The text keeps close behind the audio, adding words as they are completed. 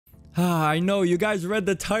I know you guys read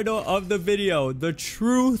the title of the video, the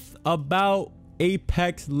truth about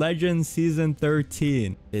Apex Legends Season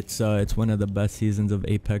 13. It's one of the best seasons of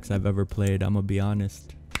Apex I've ever played, I'm gonna be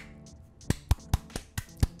honest.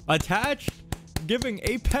 Attached? Giving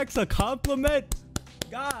Apex a compliment?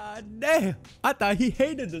 God damn, I thought he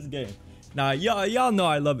hated this game. Nah, y'all know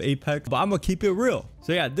I love Apex, but I'm gonna keep it real.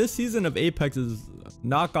 So yeah, this season of Apex is,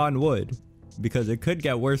 knock on wood, because it could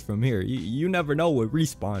get worse from here. You never know with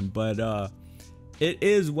Respawn, but it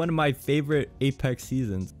is one of my favorite Apex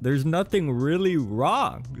seasons. There's nothing really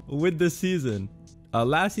wrong with this season.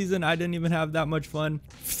 Last season, I didn't even have that much fun.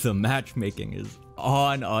 The matchmaking is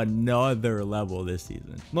on another level this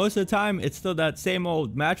season. Most of the time, it's still that same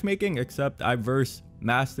old matchmaking, except I verse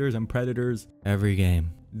Masters and Predators every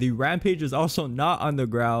game. The Rampage is also not on the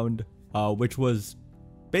ground, which was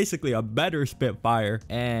basically a better Spitfire.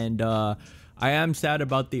 And I am sad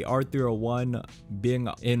about the R301 being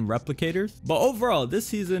in replicators, but overall this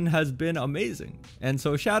season has been amazing. And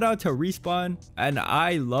so shout out to Respawn, and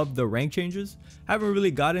I love the rank changes. Haven't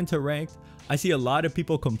really got into ranked. I see a lot of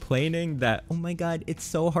people complaining that, oh my god, it's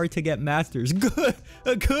so hard to get Masters. Good.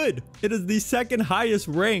 It is the second highest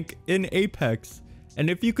rank in Apex, and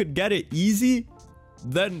if you could get it easy,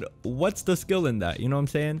 then what's the skill in that? You know what I'm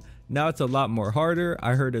saying? Now it's a lot more harder.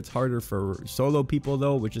 I heard it's harder for solo people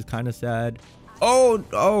though, which is kind of sad.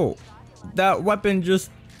 Oh, that weapon just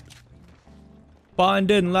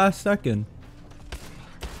spawned in last second.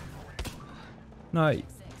 Nice.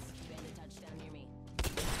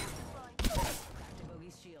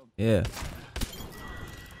 Yeah.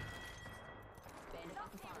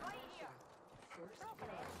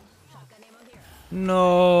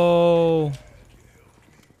 No.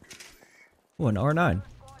 Oh, an R9.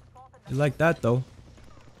 You like that though?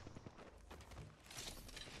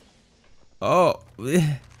 Oh,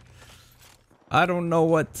 I don't know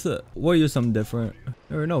what to. We'll use something different.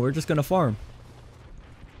 Or no, we're just gonna farm.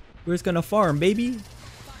 We're just gonna farm, baby.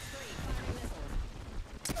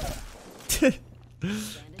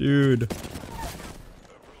 Dude.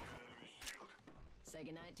 Say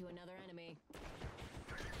goodnight to another enemy.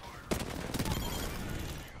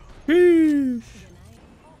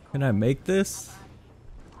 Can I make this?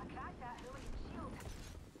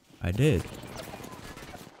 I did.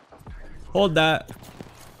 Hold that.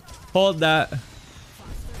 Hold that.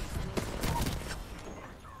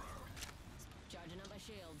 Charging up my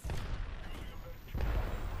shields.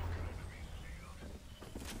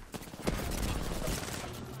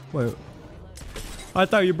 Wait. I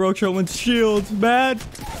thought you broke someone's shields, man.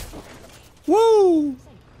 Woo!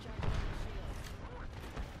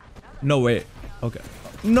 No, wait. Okay.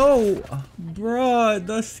 No! Bruh,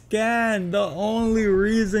 the scan. The only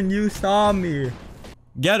reason you saw me.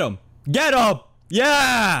 Get him. Get him!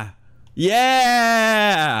 Yeah!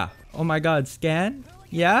 Yeah! Oh my god, scan?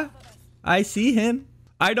 Yeah? I see him.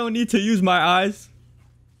 I don't need to use my eyes.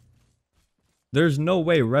 There's no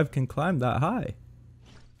way Rev can climb that high.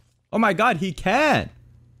 Oh my god, he can!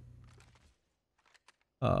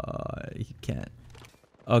 He can't.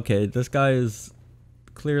 Okay, this guy is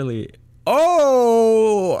clearly...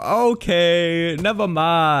 Oh! Okay, never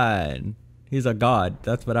mind. He's a god.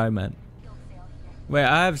 That's what I meant. Wait,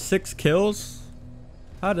 I have 6 kills?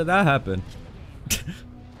 How did that happen?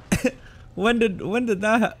 when did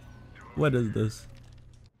that what is this?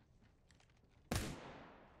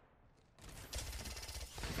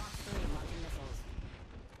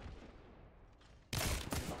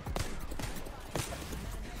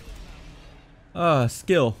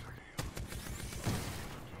 Skill.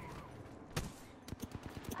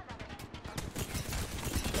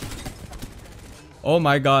 Oh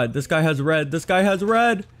my god, this guy has red. This guy has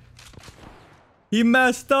red. He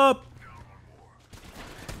messed up.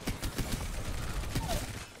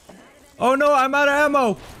 Oh no, I'm out of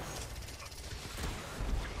ammo.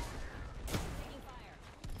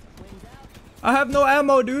 I have no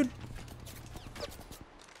ammo, dude.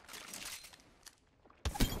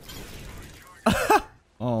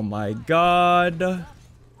 Oh my god.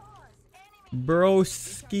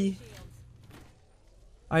 Broski.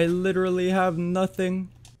 I literally have nothing.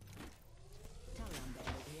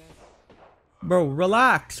 Bro,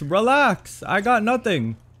 relax. Relax. I got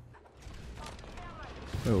nothing.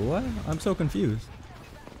 Wait, what? I'm so confused.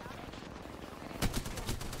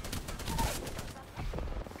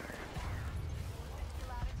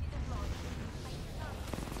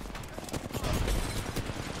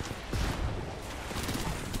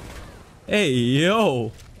 Hey,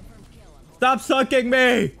 yo. Stop sucking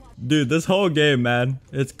me. Dude, this whole game, man.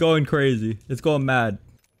 It's going crazy. It's going mad.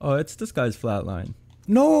 Oh, it's this guy's flatline.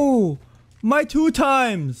 No. My 2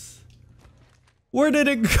 times. Where did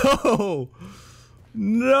it go?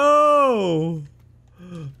 No.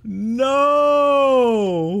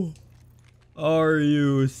 No. Are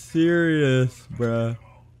you serious, bruh?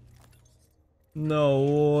 No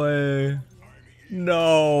way.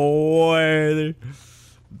 No way.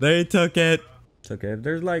 They took it. It's okay. If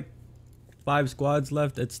there's like 5 squads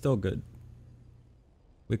left, it's still good.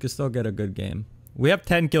 We could still get a good game. We have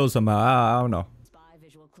 10 kills somehow. I don't know. Spy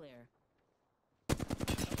visual clear.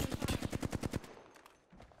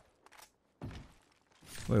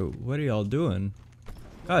 Wait, what are y'all doing?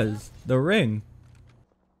 Guys, the ring.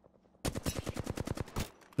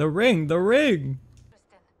 The ring, the ring.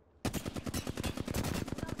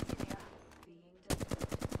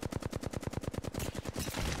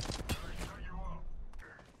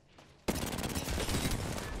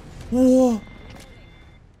 Whoa. Another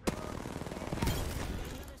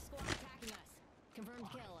squad attacking us. Confirmed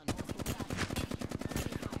kill on multiple shots.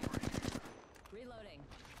 Reloading.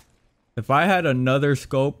 If I had another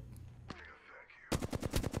scope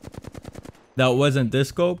that wasn't this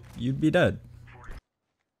scope, you'd be dead.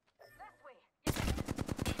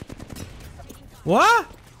 What?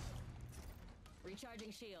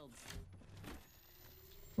 Recharging shields.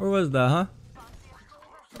 Where was that, huh?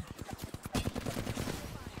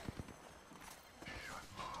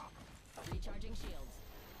 Recharging shields.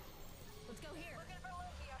 Let's go here.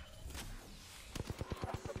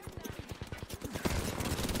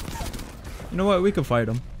 You know what? We can fight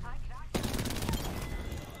him.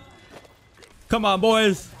 Come on,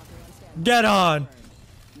 boys. Get on.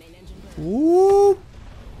 Main engine Whoop.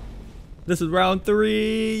 This is round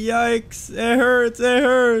 3. Yikes. It hurts. It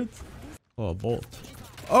hurts. Oh, a bolt.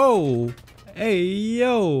 Oh. Hey,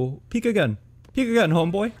 yo. Peek again. Peek again,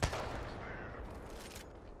 homeboy.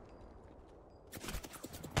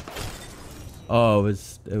 Oh,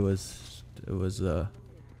 it was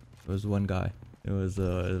one guy. It was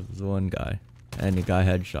one guy. And the guy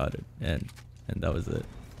headshotted. And that was it.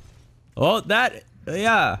 Oh, that,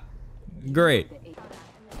 yeah. Great.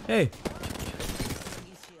 Hey.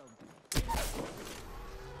 use shield. Got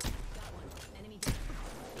one. Enemy down.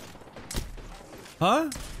 Huh?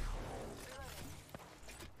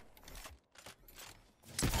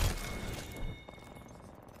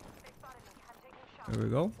 There we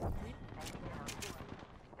go.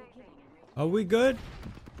 Are we good?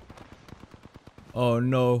 Oh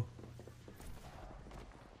no.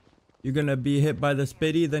 You're gonna be hit by the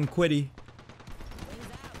spitty, then quitty.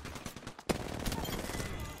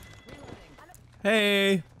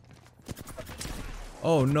 Hey.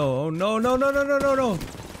 Oh no, oh no, no, no, no, no, no, no.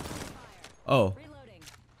 Oh. Reloading.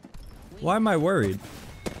 Why am I worried?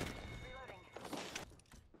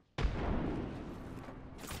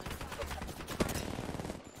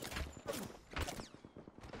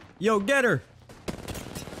 Yo, get her.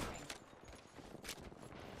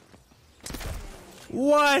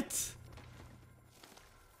 What?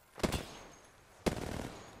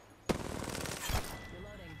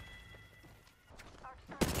 Reloading.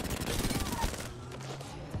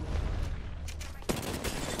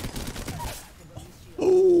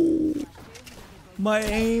 Ooh. My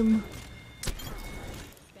aim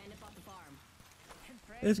Bandit bought the farm.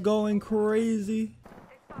 is going crazy.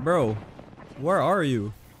 Bro, where are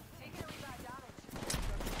you?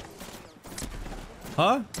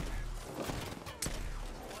 Huh?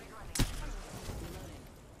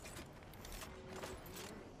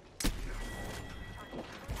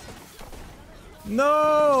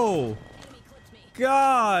 No! Enemy clipped me.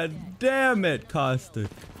 God damn it, Caustic.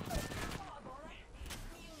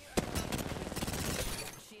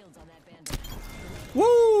 Shields on that bandit.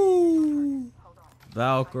 Woo!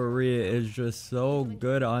 Valkyrie is just so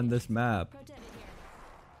good on this map. Protected here.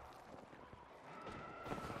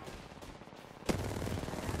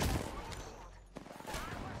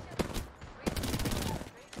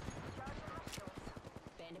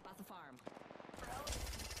 Bandit bought the farm.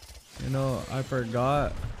 You know, I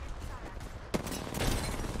forgot. Shields on that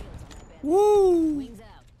bandit. Woo! Wings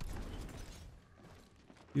out.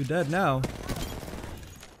 You dead now.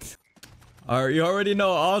 Alright, you already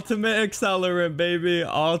know ultimate accelerant, baby.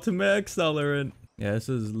 Ultimate accelerant. Yeah, this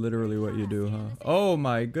is literally what you do, huh? Oh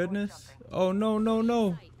my goodness. Oh no, no,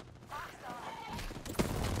 no.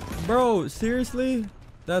 Bro, seriously?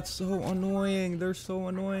 That's so annoying. They're so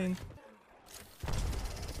annoying.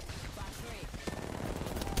 Flash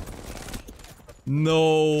 3.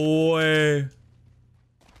 No way.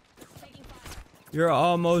 Taking fire. You're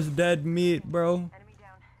almost dead meat, bro.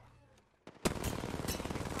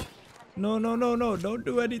 No, no, no, no. Don't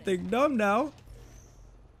do anything dumb now.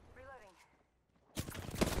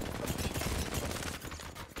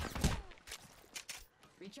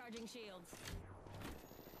 Recharging shields.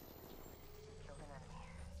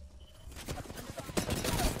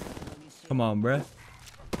 Come on, bruh.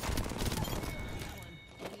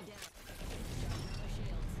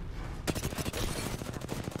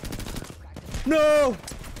 No!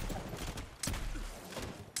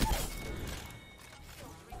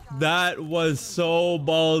 That was so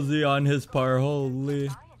ballsy on his part. Holy.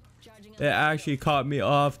 It actually caught me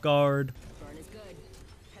off guard. Burn is good.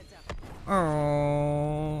 Heads up.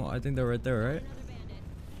 Oh, I think they're right there, right?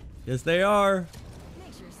 Yes, they are.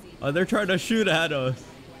 Make sure see Oh, they're trying to shoot at us.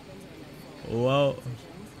 Well.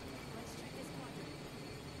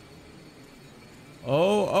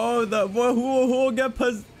 Oh, who'll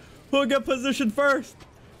get positioned first?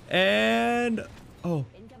 And oh,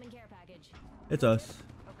 incoming care package. it's us.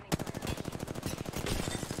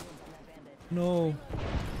 No.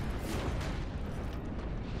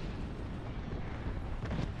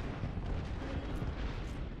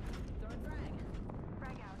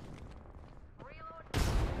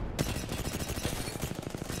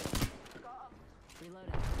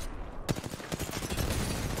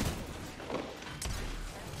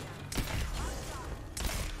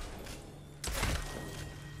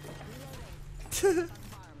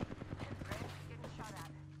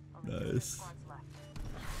 Nice.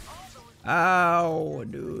 Ow,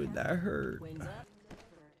 dude, that hurt.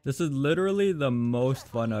 This is literally the most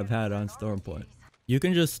fun I've had on Stormpoint. You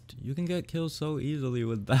can get kills so easily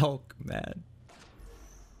with Valk, man.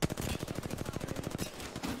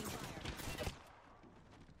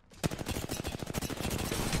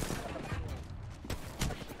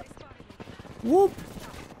 Whoop.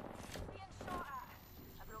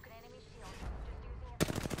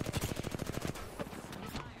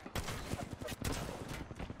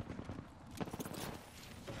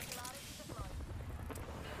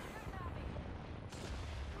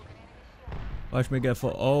 Watch me get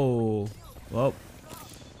full. Oh, well,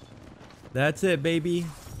 that's it, baby.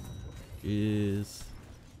 Jeez.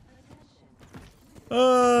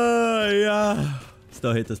 Oh yeah.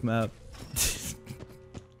 Still hate this map.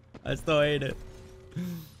 I still hate it.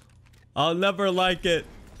 I'll never like it.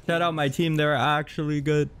 Shout out my team. They're actually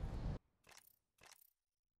good.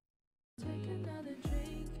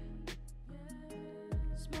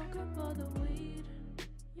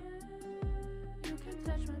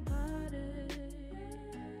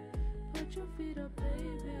 Your feet up,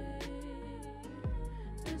 baby.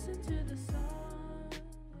 Listen to the song.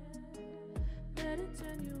 Let it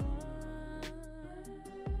turn you on.